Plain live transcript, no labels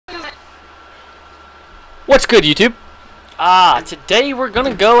What's good, YouTube? Today we're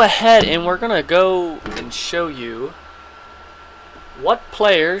gonna go ahead and we're gonna go and show you what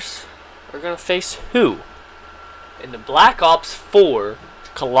players are gonna face who in the Black Ops 4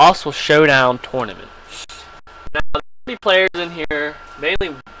 Colossal Showdown tournament. Now, there's going to be players in here,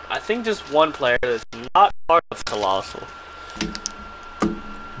 mainly, I think just one player that's not part of Colossal.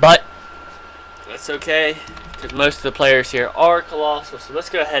 But that's okay, because most of the players here are Colossal. So let's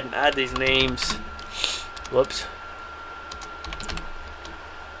go ahead and add these names. Whoops.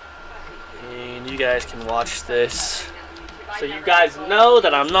 And you guys can watch this. So you guys know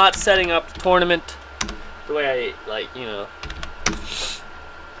that I'm not setting up the tournament the way I, like, you know.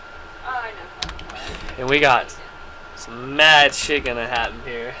 And we got some mad shit gonna happen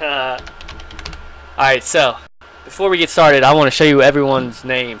here. Alright, so before we get started, I want to show you everyone's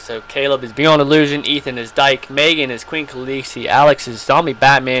name. So Caleb is Beyond Illusion, Ethan is Dyke, Megan is Queen Khaleesi, Alex is Zombie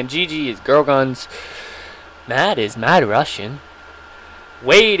Batman, Gigi is GirlGuns, Matt is Mad Russian,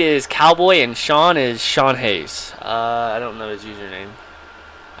 Wade is Cowboy, and Sean is Sean Hayes. I don't know his username.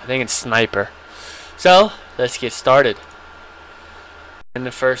 I think it's Sniper. So let's get started. And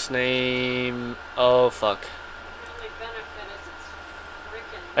the first name, oh fuck.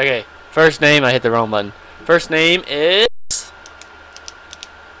 Okay, first name, I hit the wrong button. First name is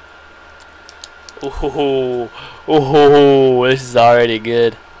ooh, this is already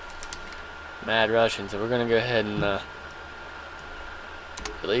good. Mad Russian. So we're gonna go ahead and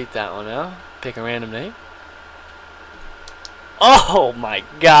delete that one out. Pick a random name. Oh my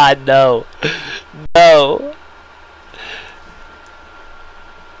god, no. No.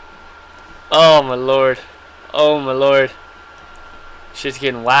 Oh my lord. Oh my lord. Shit's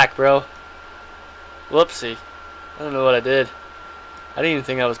getting whacked, bro. Whoopsie. I don't know what I did. I didn't even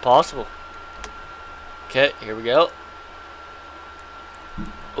think that was possible. Okay, here we go.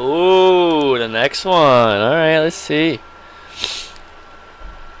 Ooh, the next one. Alright, let's see.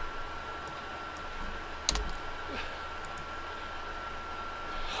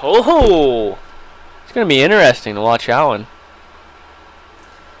 Oh, it's gonna be interesting to watch that one.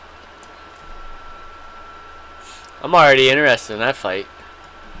 I'm already interested in that fight.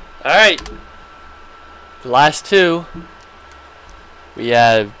 Alright. The last two. We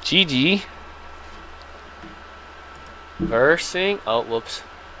have Gigi versing, oh whoops,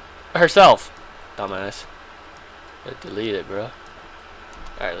 herself. Dumbass. Delete it, bro.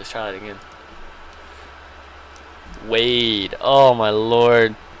 Alright, let's try it again. Wade. Oh my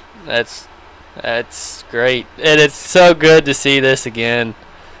lord. That's great. And it's so good to see this again.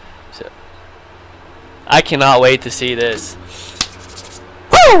 So I cannot wait to see this.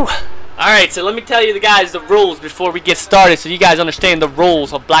 Woo! Alright, so let me tell you the rules before we get started so you guys understand the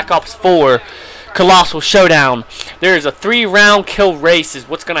rules of Black Ops 4 Colossal Showdown. There is a 3-round kill race.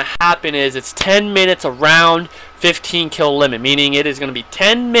 What's going to happen is it's 10 minutes a round, 15 kill limit, meaning it is going to be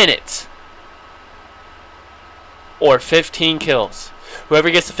 10 minutes or 15 kills.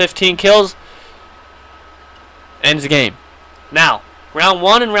 Whoever gets the 15 kills ends the game. Now, round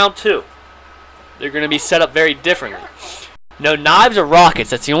 1 and round 2, they're going to be set up very differently. No knives or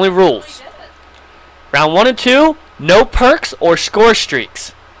rockets. That's the only rules. Round 1 and 2, no perks or score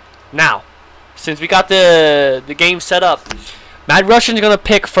streaks. Now, since we got the game set up, Mad Russian's going to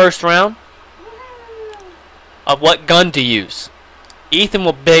pick first round of what gun to use. Ethan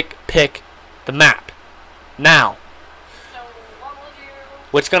will pick the map. Now,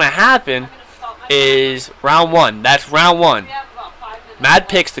 what's going to happen is round 1. That's round 1. Mad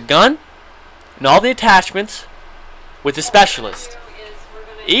picks the gun and all the attachments with the specialist.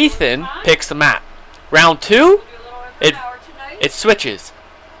 Ethan picks the map. Round 2, it switches.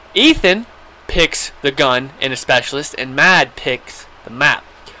 Ethan picks the gun and a specialist, and Mad picks the map.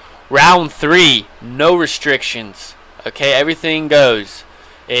 Round 3, no restrictions. Okay, everything goes.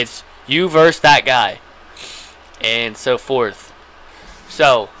 It's you versus that guy, and so forth.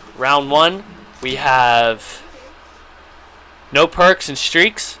 So, round 1, we have no perks and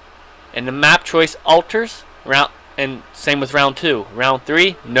streaks, and the map choice alters. And same with round 2. Round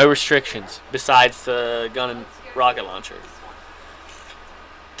 3, no restrictions besides the gun and rocket launcher.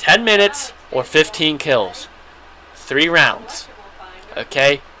 10 minutes or 15 kills. 3 rounds.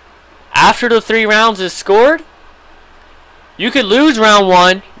 Okay? After the 3 rounds is scored, you could lose round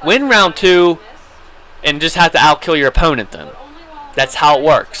 1, win round 2, and just have to outkill your opponent then. That's how it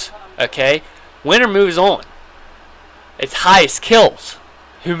works. Okay? Winner moves on. It's highest kills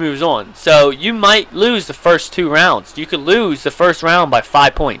who moves on. So you might lose the first 2 rounds. You could lose the first round by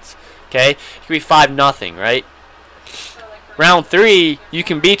 5 points. Okay? It could be 5-0, right? Round 3, you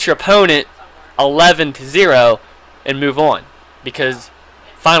can beat your opponent 11-0 and move on, because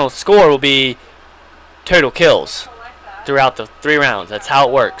final score will be total kills throughout the 3 rounds. That's how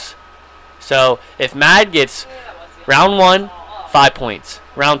it works. So if Mad gets round 1, 5 points.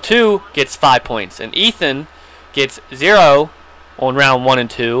 Round 2 gets 5 points. And Ethan gets 0 on round 1 and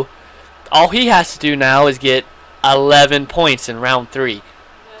 2. All he has to do now is get 11 points in round 3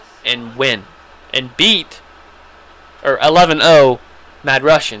 and win. And beat, or 11-0, Mad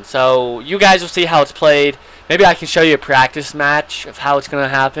Russian. So you guys will see how it's played. Maybe I can show you a practice match of how it's going to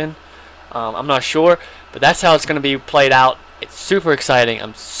happen. I'm not sure, but that's how it's going to be played out. It's super exciting.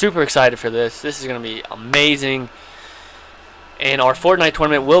 I'm super excited for this. This is going to be amazing. And our Fortnite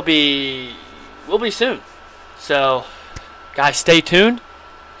tournament will be soon. So, guys, stay tuned.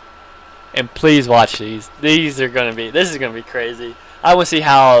 And please watch these. This is going to be crazy. I want to see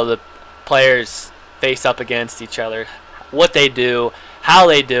how the players face up against each other, what they do, how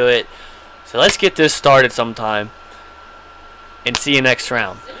they do it. So let's get this started sometime and see you next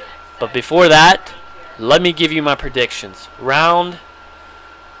round. But before that, let me give you my predictions. Round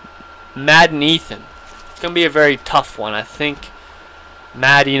Mad and Ethan. It's going to be a very tough one. I think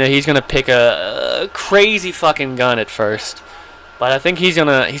Mad, he's going to pick a crazy fucking gun at first. But I think he's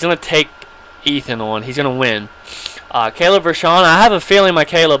gonna take Ethan on. He's going to win. Caleb versus Sean. I have a feeling my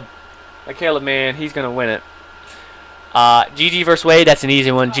Caleb man, he's going to win it. GG versus Wade, that's an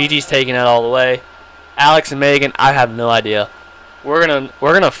easy one. GG's taking it all the way. Alex and Megan, I have no idea. We're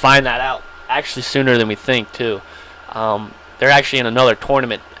gonna find that out actually sooner than we think too. They're actually in another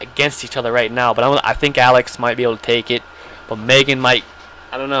tournament against each other right now, but I think Alex might be able to take it, but Megan might.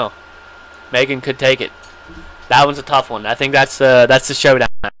 I don't know. Megan could take it. That one's a tough one. I think that's the showdown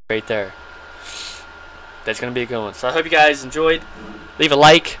right there. That's gonna be a good one. So I hope you guys enjoyed. Leave a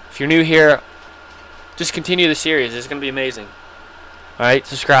like if you're new here. Just continue the series. It's going to be amazing. Alright,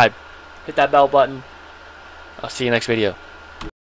 subscribe. Hit that bell button. I'll see you next video.